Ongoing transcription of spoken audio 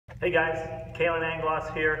Hey guys, Kalan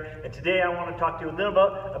Anglos here, and today I want to talk to you a little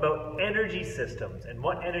bit about energy systems and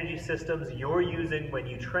what energy systems you're using when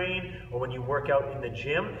you train or when you work out in the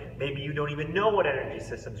gym. Maybe you don't even know what energy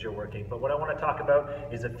systems you're working, but what I want to talk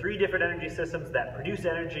about is the 3 different energy systems that produce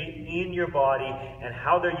energy in your body and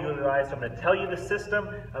how they're utilized. I'm going to tell you the system,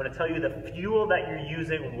 I'm going to tell you the fuel that you're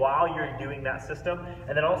using while you're doing that system,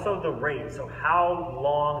 and then also the rate, so how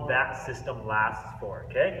long that system lasts for,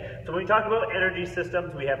 okay? So when we talk about energy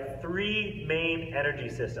systems, we have 3 main energy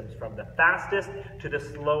systems, from the fastest to the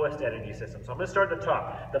slowest energy system. So I'm going to start at the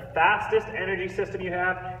top. The fastest energy system you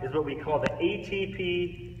have is what we call the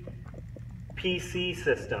ATP PC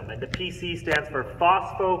system, and the PC stands for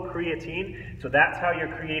phosphocreatine. So that's how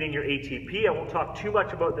you're creating your ATP. I won't talk too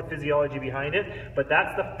much about the physiology behind it, but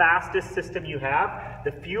that's the fastest system you have.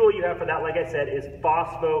 The fuel you have for that, like I said, is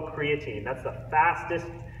phosphocreatine. That's the fastest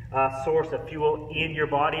source of fuel in your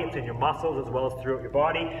body. It's in your muscles as well as throughout your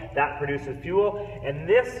body. That produces fuel, and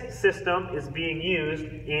this system is being used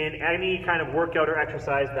in any kind of workout or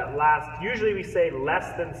exercise that lasts, usually we say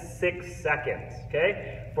less than 6 seconds,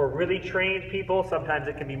 okay? For really trained people, sometimes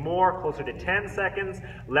it can be more, closer to 10 seconds.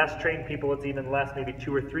 Less trained people, it's even less, maybe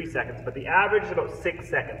 2 or 3 seconds, but the average is about 6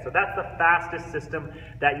 seconds. So that's the fastest system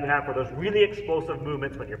that you have for those really explosive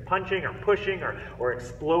movements when you're punching or pushing or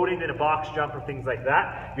exploding in a box jump or things like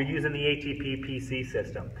that. You're using the ATP PC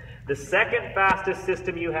system. The second fastest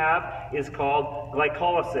system you have is called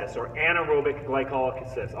glycolysis or anaerobic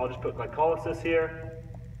glycolysis. I'll just put glycolysis here.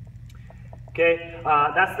 Okay,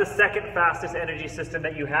 that's the second fastest energy system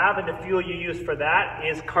that you have, and the fuel you use for that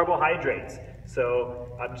is carbohydrates. So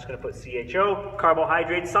I'm just going to put CHO,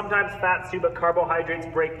 carbohydrates, sometimes fats too, but carbohydrates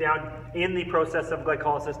break down in the process of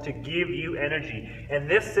glycolysis to give you energy. And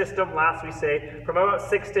this system lasts, we say, from about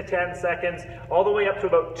 6 to 10 seconds all the way up to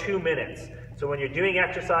about 2 minutes. So when you're doing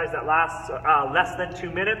exercise that lasts less than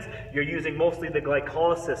 2 minutes, you're using mostly the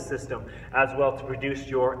glycolysis system as well to produce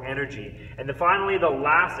your energy. And then finally, the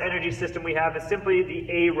last energy system we have is simply the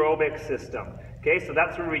aerobic system. Okay, so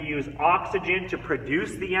that's where we use oxygen to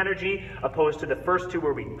produce the energy, opposed to the first 2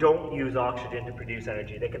 where we don't use oxygen to produce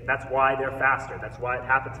energy. That's why they're faster. That's why it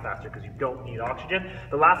happens faster, because you don't need oxygen.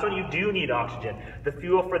 The last one, you do need oxygen. The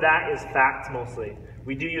fuel for that is fats mostly.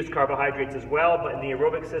 We do use carbohydrates as well, but in the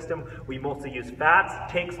aerobic system, we mostly use fats. It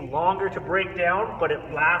takes longer to break down, but it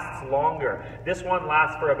lasts longer. This one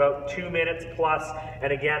lasts for about 2 minutes plus,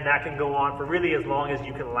 and again, that can go on for really as long as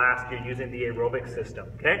you can last. You're using the aerobic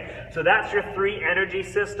system, okay? So that's your 3 energy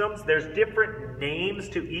systems. There's different names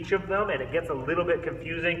to each of them, and it gets a little bit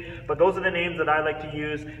confusing, but those are the names that I like to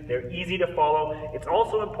use. They're easy to follow. It's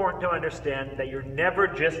also important to understand that you're never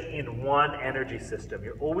just in one energy system.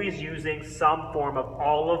 You're always using some form of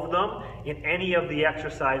all of them in any of the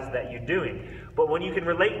exercises that you're doing. But when you can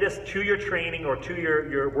relate this to your training or to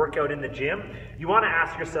your workout in the gym, you want to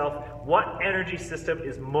ask yourself, what energy system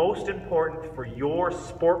is most important for your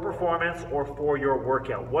sport performance or for your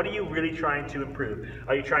workout? What are you really trying to improve?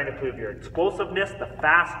 Are you trying to improve your explosiveness, the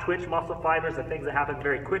fast twitch muscle fibers, the things that happen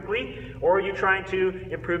very quickly? Or are you trying to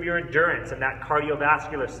improve your endurance and that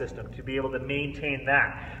cardiovascular system to be able to maintain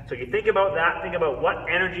that? So you think about that, think about what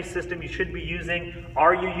energy system you should be using.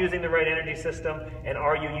 Are you using the right energy system? And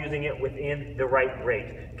are you using it within the right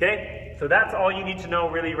rate? Okay, so that's all you need to know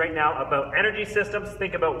really right now about energy systems.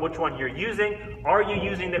 Think about which one you're using. Are you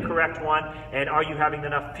using the correct one? And are you having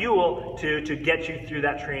enough fuel to get you through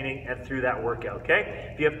that training and through that workout? Okay,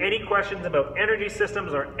 if you have any questions about energy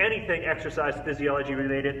systems or anything exercise physiology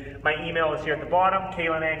related, my email is here at the bottom,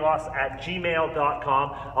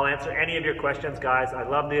 kalananglos@gmail.com. I'll answer any of your questions, guys. I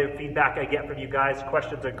love the feedback I get from you guys.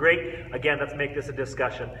 Questions are great. Again, let's make this a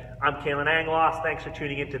discussion. I'm Kalan Anglos. Thanks for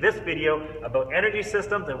tuning into this video about energy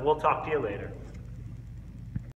systems, and we'll talk to you later.